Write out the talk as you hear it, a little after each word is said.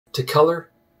To color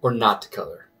or not to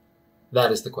color? That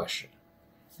is the question.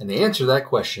 And the answer to that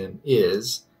question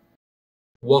is,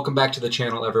 welcome back to the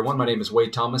channel, everyone. My name is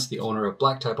Wade Thomas, the owner of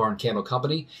Black Tie Barn Candle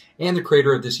Company and the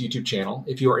creator of this YouTube channel.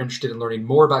 If you are interested in learning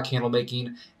more about candle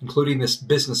making, including this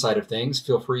business side of things,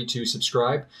 feel free to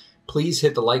subscribe. Please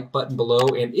hit the like button below,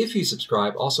 and if you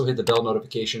subscribe, also hit the bell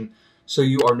notification so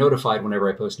you are notified whenever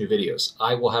I post new videos.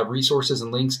 I will have resources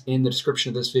and links in the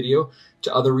description of this video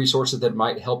to other resources that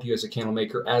might help you as a candle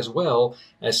maker, as well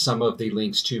as some of the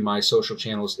links to my social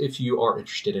channels if you are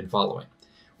interested in following.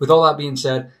 With all that being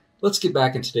said, let's get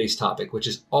back into today's topic, which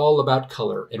is all about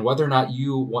color and whether or not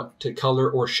you want to color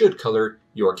or should color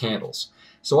your candles.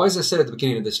 So as I said at the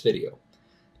beginning of this video,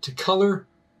 to color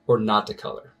or not to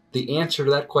color? The answer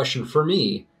to that question for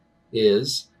me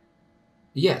is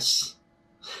yes.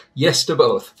 Yes to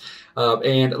both.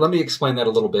 And let me explain that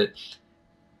a little bit.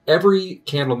 Every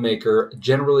candle maker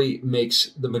generally makes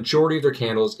the majority of their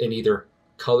candles in either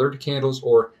colored candles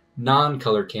or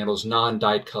non-colored candles,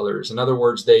 non-dyed colors. In other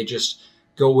words, they just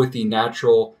go with the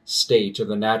natural state or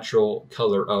the natural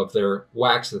color of their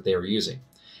wax that they are using.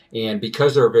 And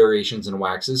because there are variations in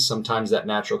waxes, sometimes that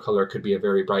natural color could be a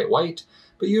very bright white,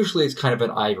 but usually it's kind of an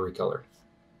ivory color.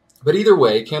 But either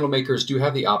way, candle makers do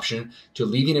have the option to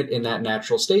leaving it in that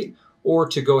natural state or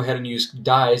to go ahead and use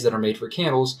dyes that are made for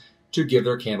candles to give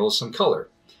their candles some color.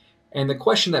 And the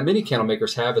question that many candle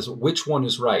makers have is which one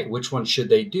is right? Which one should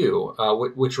they do?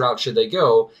 Which route should they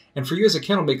go? And for you as a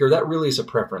candle maker, that really is a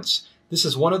preference. This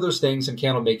is one of those things in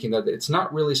candle making that it's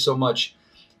not really so much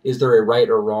is there a right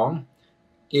or wrong?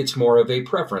 It's more of a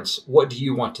preference. What do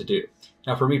you want to do?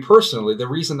 Now, for me personally, the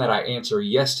reason that I answer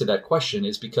yes to that question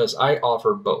is because I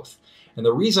offer both. And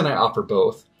the reason I offer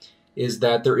both is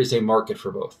that there is a market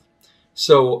for both.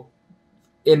 So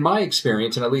in my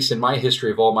experience, and at least in my history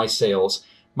of all my sales,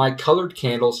 my colored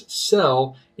candles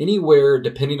sell anywhere,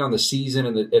 depending on the season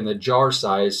and the jar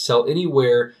size, sell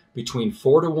anywhere between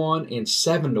 4 to 1 and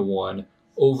 7 to 1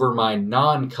 over my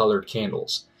non-colored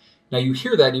candles. Now you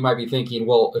hear that and you might be thinking,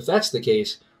 well, if that's the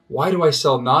case, why do I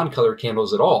sell non-colored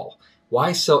candles at all?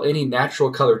 Why sell any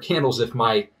natural colored candles if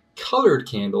my colored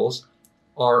candles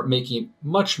are making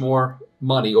much more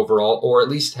money overall, or at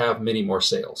least have many more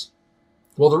sales?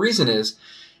 Well, the reason is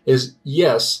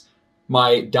yes,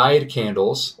 my dyed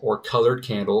candles or colored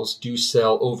candles do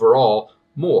sell overall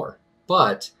more,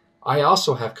 but I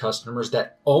also have customers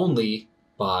that only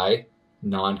buy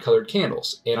non-colored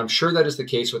candles. And I'm sure that is the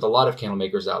case with a lot of candle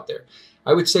makers out there.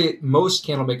 I would say most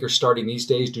candle makers starting these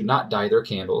days do not dye their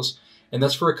candles. And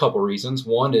that's for a couple reasons.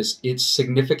 One is it's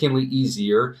significantly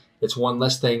easier. It's one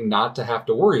less thing not to have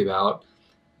to worry about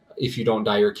if you don't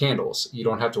dye your candles. You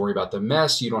don't have to worry about the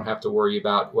mess. You don't have to worry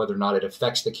about whether or not it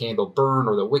affects the candle burn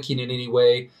or the wicking in any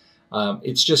way.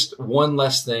 It's just one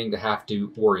less thing to have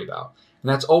to worry about. And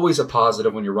that's always a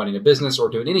positive when you're running a business or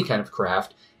doing any kind of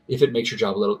craft if it makes your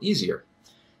job a little easier.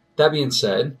 That being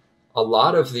said, a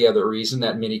lot of the other reason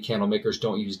that many candle makers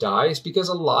don't use dye is because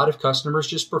a lot of customers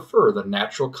just prefer the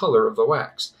natural color of the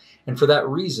wax. And for that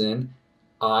reason,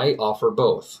 I offer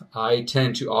both. I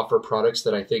tend to offer products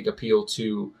that I think appeal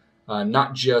to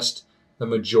not just the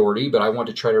majority, but I want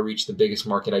to try to reach the biggest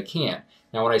market I can.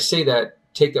 Now, when I say that,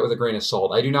 take that with a grain of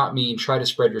salt. I do not mean try to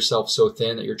spread yourself so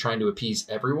thin that you're trying to appease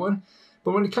everyone.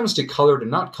 But when it comes to colored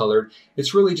and not colored,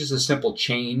 it's really just a simple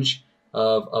change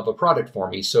of a product for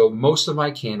me. So most of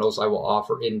my candles I will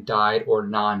offer in dyed or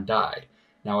non-dyed.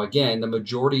 Now again, the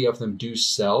majority of them do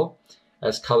sell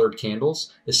as colored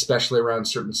candles, especially around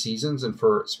certain seasons and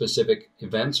for specific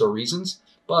events or reasons.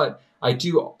 But I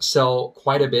do sell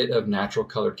quite a bit of natural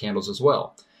colored candles as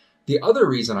well. The other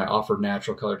reason I offer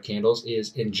natural colored candles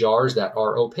is in jars that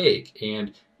are opaque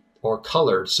and are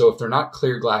colored. So if they're not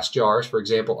clear glass jars, for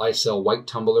example, I sell white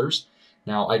tumblers.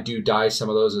 Now, I do dye some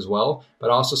of those as well, but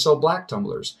I also sell black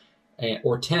tumblers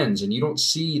or tins, and you don't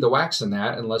see the wax in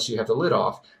that unless you have the lid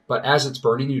off. But as it's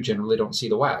burning, you generally don't see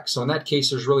the wax. So in that case,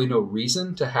 there's really no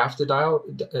reason to have to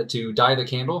dye the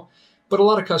candle. But a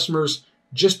lot of customers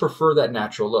just prefer that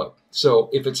natural look.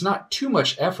 So if it's not too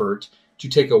much effort to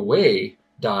take away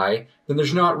dye, then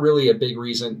there's not really a big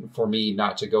reason for me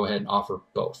not to go ahead and offer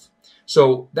both.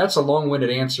 So that's a long-winded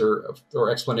answer or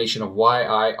explanation of why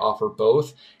I offer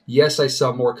both. Yes, I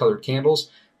sell more colored candles,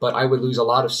 but I would lose a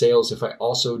lot of sales if I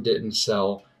also didn't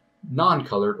sell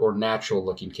non-colored or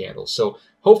natural-looking candles. So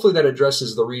hopefully that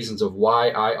addresses the reasons of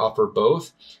why I offer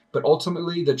both. But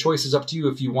ultimately, the choice is up to you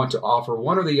if you want to offer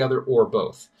one or the other or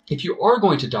both. If you are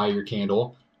going to dye your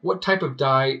candle, what type of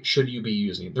dye should you be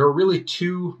using? There are really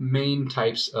two main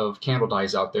types of candle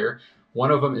dyes out there.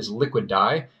 One of them is liquid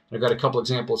dye. I've got a couple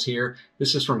examples here.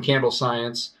 This is from Candle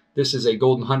Science. This is a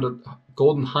golden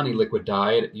honey liquid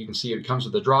dye. You can see it comes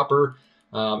with a dropper,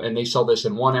 and they sell this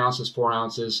in 1 ounces, 4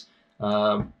 ounces,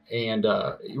 and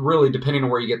really depending on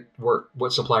where you get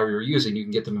what supplier you're using, you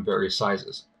can get them in various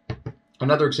sizes.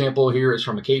 Another example here is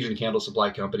from Occasion Candle Supply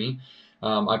Company.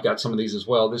 I've got some of these as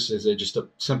well. This is just a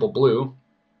simple blue.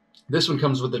 This one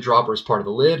comes with the dropper as part of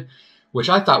the lid, which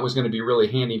I thought was going to be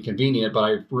really handy and convenient, but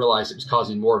I realized it was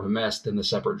causing more of a mess than the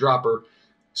separate dropper.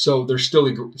 So they're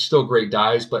still great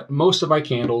dyes, but most of my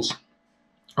candles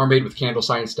are made with Candle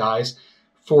Science dyes.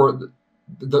 For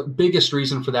the biggest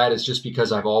reason for that is just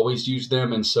because I've always used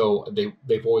them, and so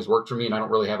they've always worked for me, and I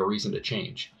don't really have a reason to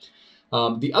change.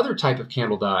 The other type of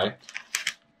candle dye,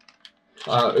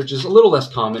 which is a little less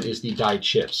common, is the dyed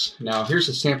chips. Now here's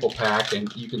a sample pack,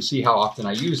 and you can see how often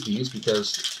I use these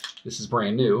because this is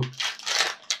brand new.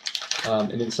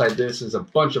 And inside this is a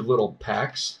bunch of little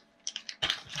packs.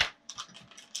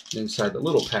 Inside the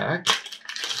little pack,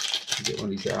 get one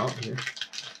of these out here,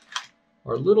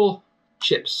 are little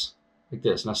chips like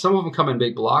this. Now some of them come in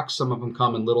big blocks, some of them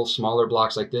come in little smaller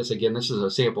blocks like this. Again, this is a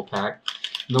sample pack.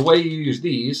 And the way you use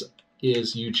these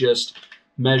is you just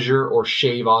measure or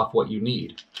shave off what you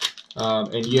need.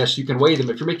 And yes, you can weigh them.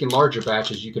 If you're making larger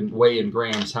batches, you can weigh in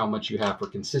grams how much you have for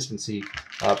consistency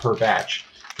per batch.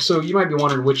 So you might be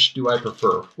wondering, which do I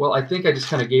prefer? Well, I think I just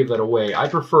kind of gave that away. I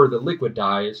prefer the liquid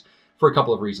dyes for a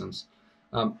couple of reasons.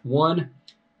 One,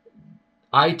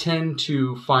 I tend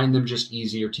to find them just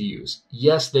easier to use.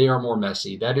 Yes, they are more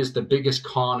messy. That is the biggest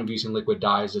con of using liquid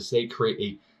dyes, is they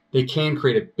can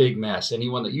create a big mess.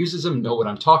 Anyone that uses them know what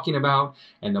I'm talking about,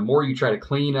 and the more you try to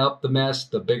clean up the mess,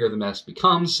 the bigger the mess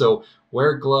becomes. So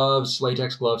wear gloves,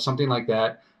 latex gloves, something like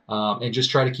that, and just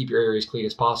try to keep your area as clean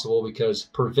as possible, because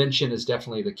prevention is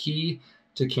definitely the key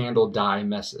to candle dye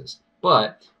messes.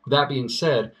 But with that being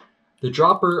said, the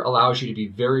dropper allows you to be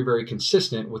very, very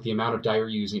consistent with the amount of dye you're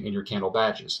using in your candle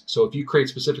batches. So if you create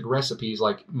specific recipes,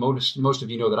 like most of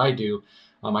you know that I do,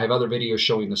 I have other videos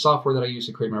showing the software that I use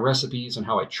to create my recipes and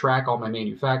how I track all my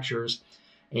manufacturers.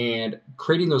 And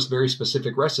creating those very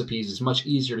specific recipes is much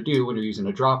easier to do when you're using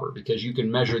a dropper, because you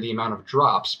can measure the amount of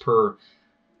drops per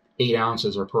 8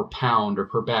 ounces or per pound or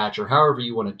per batch or however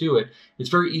you want to do it. It's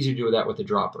very easy to do that with the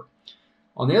dropper.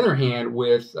 On the other hand,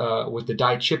 with the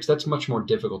dyed chips, that's much more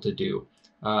difficult to do.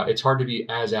 It's hard to be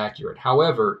as accurate.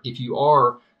 However, if you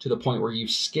are to the point where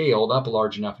you've scaled up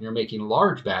large enough and you're making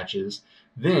large batches,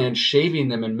 then shaving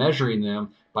them and measuring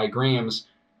them by grams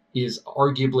is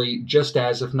arguably just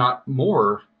as, if not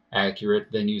more,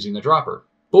 accurate than using the dropper.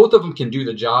 Both of them can do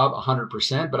the job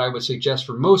 100%, but I would suggest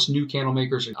for most new candle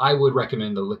makers, I would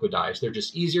recommend the liquid dyes. They're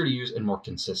just easier to use and more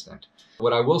consistent.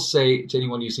 What I will say to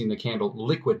anyone using the candle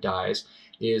liquid dyes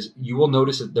is you will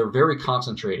notice that they're very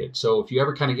concentrated. So if you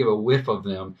ever kind of give a whiff of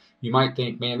them, you might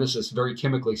think, man, this is very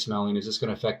chemically smelling. Is this going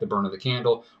to affect the burn of the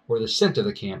candle or the scent of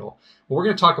the candle? Well, we're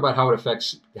going to talk about how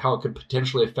it could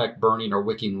potentially affect burning or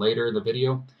wicking later in the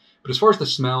video. But as far as the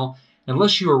smell,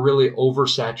 unless you are really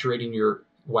oversaturating your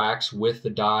wax with the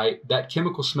dye, that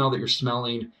chemical smell that you're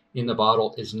smelling in the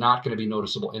bottle is not going to be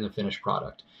noticeable in the finished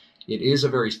product. It is a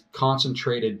very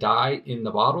concentrated dye in the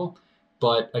bottle,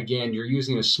 but again, you're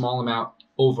using a small amount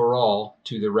overall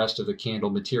to the rest of the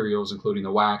candle materials, including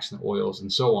the wax and the oils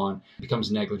and so on. It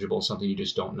becomes negligible, something you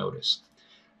just don't notice.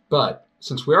 But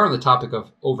since we are on the topic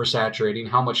of oversaturating,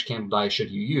 how much candle dye should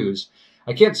you use?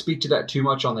 I can't speak to that too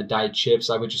much on the dyed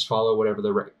chips. I would just follow whatever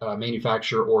the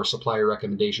manufacturer or supplier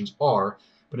recommendations are.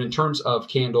 But in terms of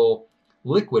candle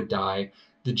liquid dye,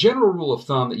 the general rule of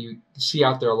thumb that you see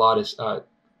out there a lot is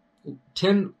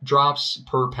 10 drops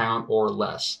per pound or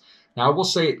less. Now, I will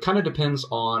say it kind of depends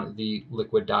on the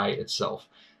liquid dye itself.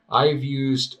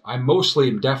 I'm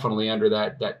mostly definitely under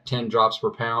that 10 drops per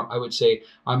pound. I would say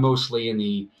I'm mostly in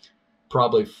the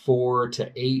probably 4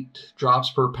 to 8 drops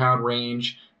per pound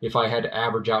range if I had to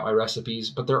average out my recipes.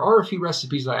 But there are a few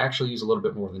recipes that I actually use a little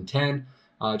bit more than 10.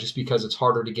 Just because it's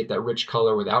harder to get that rich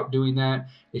color without doing that.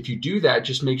 If you do that,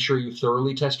 just make sure you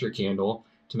thoroughly test your candle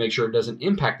to make sure it doesn't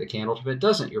impact the candle. If it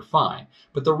doesn't, you're fine.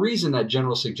 But the reason that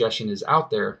general suggestion is out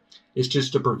there is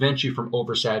just to prevent you from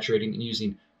oversaturating and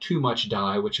using too much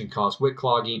dye, which can cause wick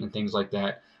clogging and things like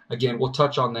that. Again, we'll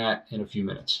touch on that in a few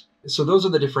minutes. So those are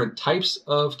the different types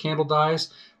of candle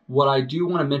dyes. What I do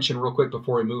want to mention real quick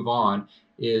before we move on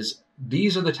is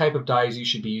these are the type of dyes you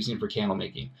should be using for candle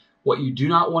making. What you do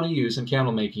not want to use in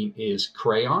candle making is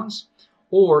crayons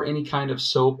or any kind of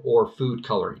soap or food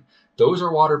coloring. Those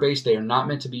are water-based. They are not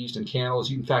meant to be used in candles.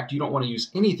 In fact, you don't want to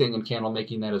use anything in candle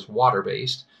making that is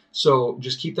water-based. So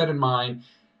just keep that in mind.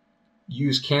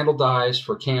 Use candle dyes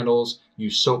for candles.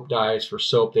 use soap dyes for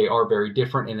soap. They are very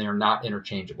different and they are not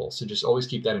interchangeable. So just always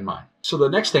keep that in mind. So the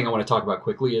next thing I want to talk about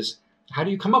quickly is how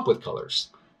do you come up with colors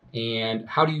and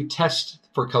how do you test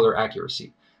for color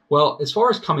accuracy? Well, as far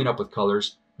as coming up with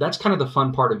colors, that's kind of the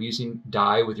fun part of using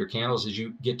dye with your candles is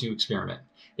you get to experiment.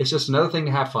 It's just another thing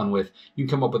to have fun with. You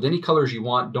can come up with any colors you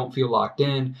want. Don't feel locked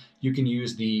in. You can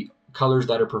use the colors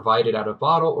that are provided out of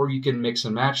bottle, or you can mix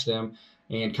and match them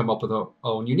and come up with your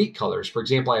own unique colors. For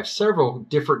example, I have several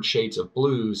different shades of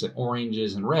blues and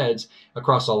oranges and reds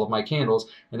across all of my candles,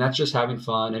 and that's just having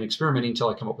fun and experimenting until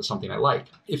I come up with something I like.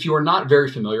 If you are not very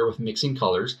familiar with mixing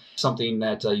colors, something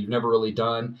that you've never really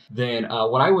done, then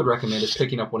what I would recommend is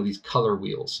picking up one of these color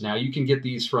wheels. Now, you can get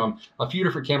these from a few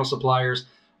different candle suppliers.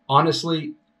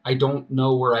 Honestly, I don't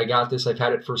know where I got this. I've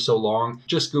had it for so long.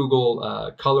 Just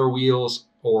Google color wheels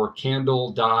or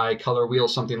candle dye color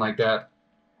wheels, something like that,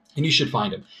 and you should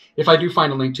find them. If I do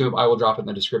find a link to them, I will drop it in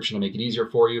the description to make it easier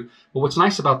for you. But what's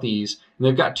nice about these, and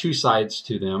they've got two sides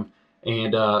to them,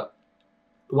 and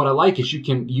what I like is you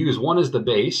can use one as the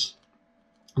base,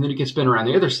 and then you can spin around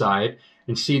the other side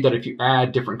and see that if you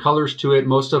add different colors to it,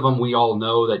 most of them we all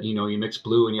know that, you mix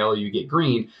blue and yellow, you get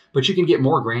green, but you can get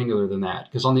more granular than that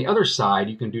because on the other side,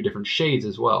 you can do different shades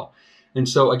as well. And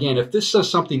so again, if this is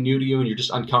something new to you and you're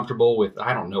just uncomfortable with,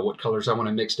 I don't know what colors I want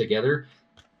to mix together,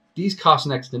 these cost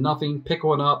next to nothing. Pick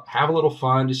one up, have a little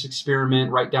fun, just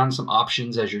experiment, write down some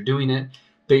options as you're doing it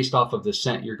based off of the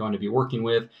scent you're going to be working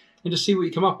with, and just see what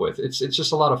you come up with. It's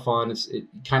just a lot of fun. It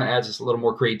kind of adds just a little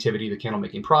more creativity to the candle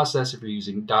making process if you're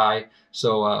using dye.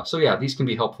 So yeah, these can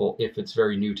be helpful if it's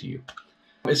very new to you.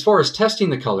 As far as testing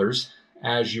the colors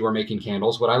as you are making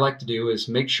candles, what I like to do is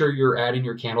make sure you're adding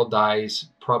your candle dyes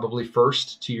probably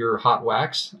first to your hot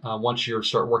wax once you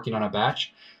start working on a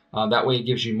batch. That way it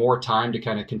gives you more time to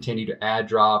kind of continue to add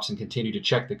drops and continue to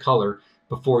check the color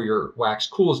before your wax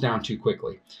cools down too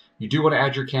quickly. You do want to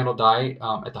add your candle dye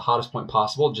at the hottest point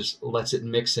possible. Just lets it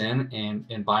mix in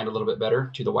and bind a little bit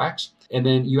better to the wax. And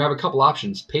then you have a couple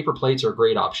options. Paper plates are a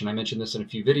great option. I mentioned this in a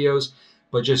few videos,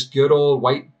 but just good old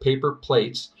white paper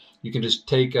plates. You can just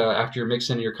take, after you're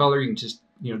mixing your color, you can just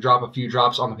drop a few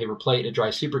drops on the paper plate. It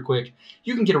dries super quick.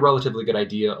 You can get a relatively good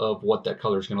idea of what that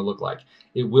color is going to look like.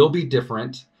 It will be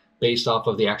different based off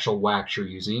of the actual wax you're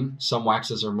using. Some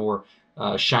waxes are more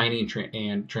shiny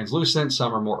and translucent.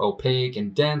 Some are more opaque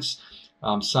and dense.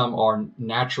 Some are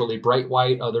naturally bright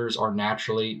white. Others are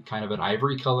naturally kind of an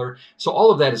ivory color. So all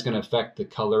of that is going to affect the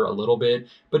color a little bit.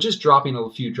 But just dropping a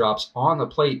few drops on the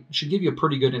plate should give you a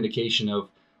pretty good indication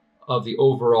of the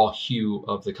overall hue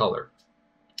of the color.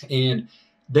 And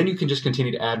then you can just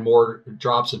continue to add more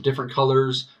drops of different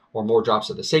colors or more drops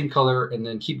of the same color, and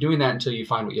then keep doing that until you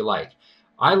find what you like.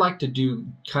 I like to do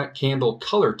candle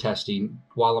color testing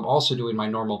while I'm also doing my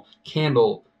normal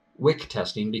candle wick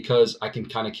testing because I can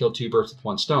kind of kill two birds with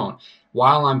one stone.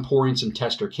 While I'm pouring some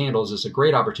tester candles, it's a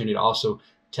great opportunity to also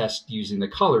test using the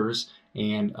colors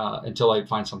and until I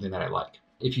find something that I like.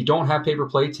 If you don't have paper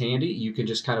plates handy, you can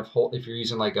just kind of hold, if you're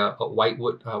using like a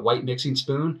white mixing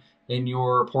spoon in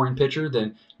your pouring pitcher,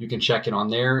 then you can check it on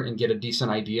there and get a decent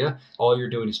idea. All you're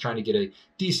doing is trying to get a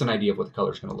decent idea of what the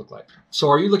color is going to look like. So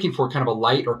are you looking for kind of a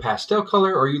light or pastel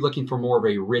color, or are you looking for more of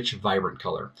a rich, vibrant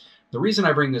color? The reason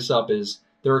I bring this up is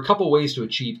there are a couple ways to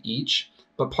achieve each,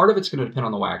 but part of it's going to depend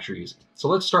on the wax you're using. So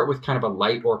let's start with kind of a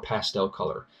light or pastel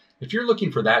color. If you're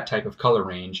looking for that type of color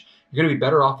range, you're going to be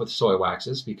better off with soy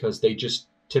waxes because they just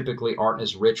typically aren't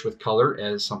as rich with color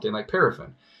as something like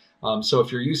paraffin. So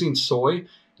if you're using soy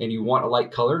and you want a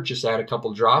light color, just add a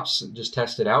couple drops and just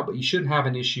test it out, but you shouldn't have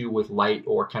an issue with light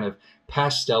or kind of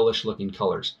pastelish looking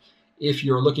colors. If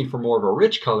you're looking for more of a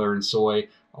rich color in soy,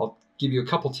 I'll give you a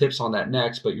couple tips on that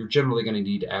next, but you're generally going to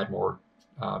need to add more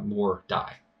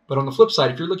dye. But on the flip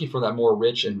side, if you're looking for that more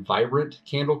rich and vibrant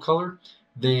candle color,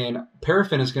 then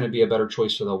paraffin is going to be a better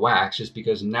choice for the wax just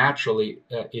because naturally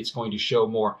it's going to show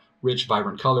more rich,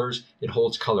 vibrant colors. It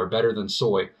holds color better than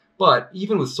soy, but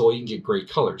even with soy, you can get great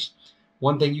colors.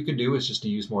 One thing you can do is just to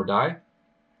use more dye.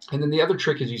 And then the other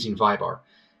trick is using Vybar.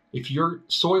 If your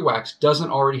soy wax doesn't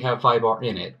already have Vybar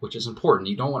in it, which is important,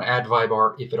 you don't want to add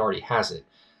Vybar if it already has it.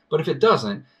 But if it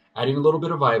doesn't, adding a little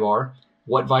bit of Vybar,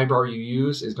 what Vybar you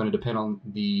use is going to depend on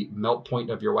the melt point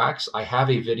of your wax. I have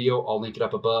a video, I'll link it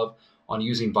up above, on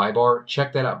using Vybar.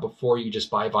 Check that out before you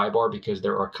just buy Vybar because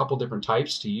there are a couple different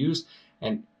types to use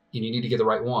and you need to get the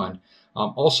right one.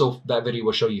 Also, that video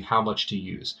will show you how much to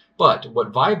use. But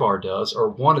what Vybar does, or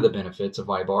one of the benefits of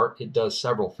Vybar, it does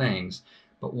several things,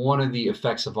 but one of the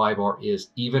effects of Vybar is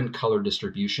even color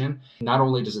distribution. Not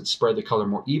only does it spread the color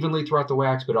more evenly throughout the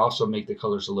wax, but also make the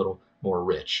colors a little more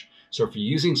rich. So if you're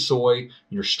using soy and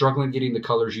you're struggling getting the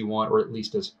colors you want, or at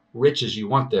least as rich as you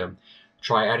want them,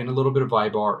 try adding a little bit of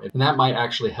Vybar, and that might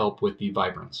actually help with the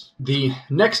vibrance. The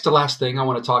next to last thing I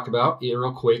want to talk about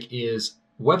real quick is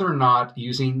whether or not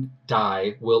using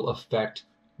dye will affect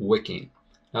wicking.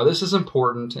 Now this is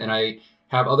important, and I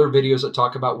have other videos that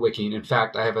talk about wicking. In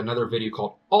fact, I have another video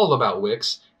called All About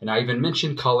Wicks, and I even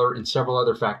mentioned color and several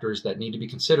other factors that need to be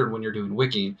considered when you're doing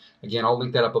wicking. Again, I'll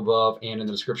link that up above and in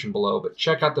the description below, but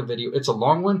check out the video. It's a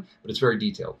long one, but it's very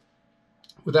detailed.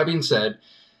 With that being said,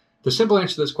 the simple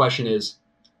answer to this question is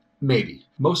maybe.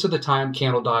 Most of the time,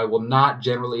 candle dye will not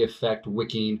generally affect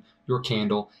wicking your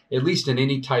candle, at least in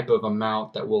any type of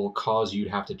amount that will cause you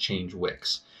to have to change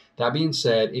wicks. That being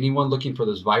said, anyone looking for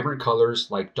those vibrant colors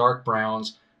like dark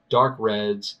browns, dark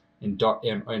reds,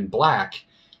 and black,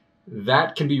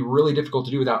 that can be really difficult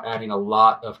to do without adding a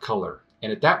lot of color.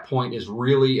 And at that point, it's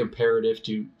really imperative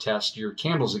to test your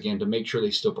candles again to make sure they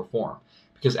still perform.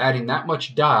 Because adding that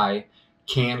much dye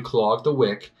can clog the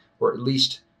wick, or at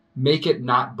least make it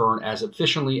not burn as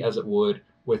efficiently as it would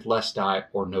with less dye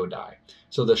or no dye.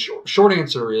 So the short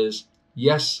answer is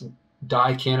yes,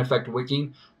 dye can affect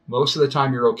wicking. Most of the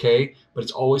time you're okay, but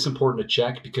it's always important to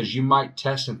check, because you might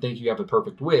test and think you have a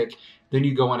perfect wick, then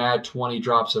you go and add 20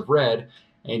 drops of red,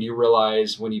 and you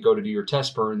realize when you go to do your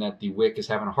test burn that the wick is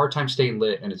having a hard time staying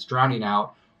lit and it's drowning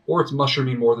out, or it's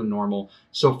mushrooming more than normal.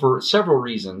 So for several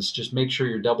reasons, just make sure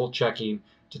you're double checking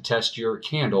to test your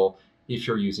candle if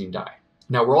you're using dye.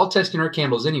 Now, we're all testing our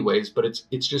candles anyways, but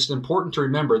it's just important to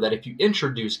remember that if you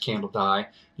introduce candle dye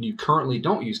and you currently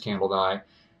don't use candle dye,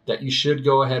 that you should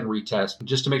go ahead and retest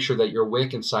just to make sure that your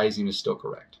wick and sizing is still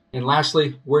correct. And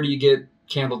lastly, where do you get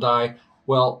candle dye?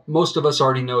 Well, most of us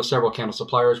already know several candle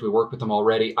suppliers. We work with them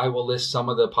already. I will list some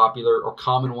of the popular or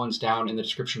common ones down in the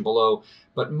description below,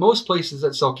 but most places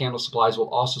that sell candle supplies will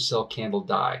also sell candle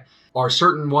dye. Are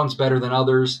certain ones better than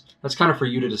others? That's kind of for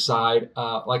you to decide.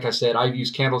 Like I said, I've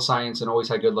used Candle Science and always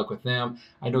had good luck with them.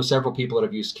 I know several people that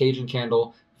have used Cajun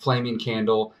Candle, Flaming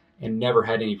Candle, and never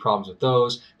had any problems with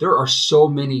those. There are so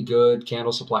many good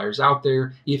candle suppliers out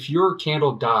there. If your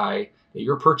candle dye that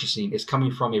you're purchasing is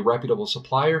coming from a reputable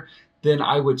supplier, then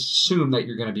I would assume that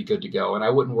you're going to be good to go, and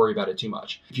I wouldn't worry about it too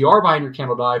much. If you are buying your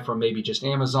candle dye from maybe just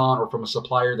Amazon or from a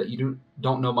supplier that you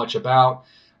don't know much about,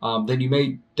 then you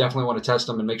may definitely want to test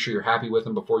them and make sure you're happy with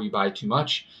them before you buy too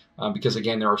much, because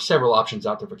again, there are several options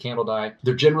out there for candle dye.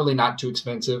 They're generally not too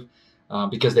expensive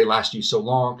because they last you so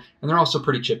long, and they're also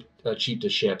pretty cheap to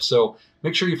ship. So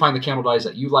make sure you find the candle dyes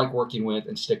that you like working with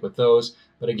and stick with those.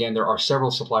 But again, there are several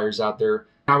suppliers out there.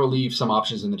 I will leave some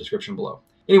options in the description below.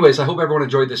 Anyways, I hope everyone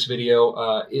enjoyed this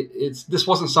video. This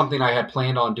wasn't something I had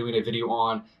planned on doing a video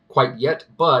on quite yet,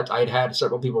 but I had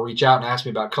several people reach out and ask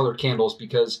me about colored candles,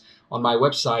 because on my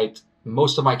website,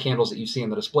 most of my candles that you see in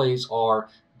the displays are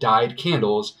dyed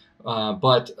candles,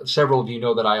 but several of you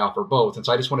know that I offer both. And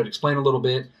so I just wanted to explain a little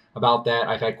bit about that.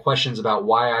 I've had questions about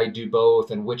why I do both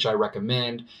and which I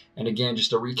recommend. And again, just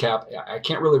to recap, I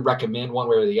can't really recommend one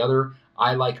way or the other.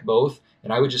 I like both,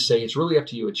 and I would just say it's really up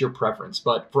to you. It's your preference.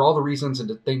 But for all the reasons and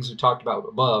the things we talked about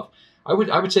above, I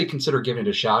would say consider giving it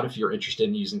a shot if you're interested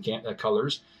in using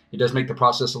colors. It does make the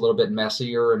process a little bit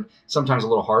messier and sometimes a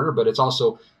little harder, but it's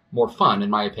also more fun, in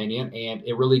my opinion, and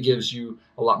it really gives you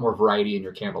a lot more variety in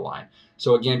your candle line.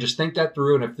 So again, just think that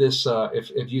through, and if this,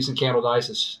 if using candle dyes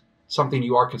is something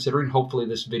you are considering, hopefully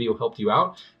this video helped you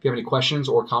out. If you have any questions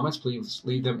or comments, please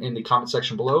leave them in the comment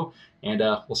section below, and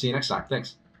we'll see you next time.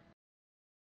 Thanks.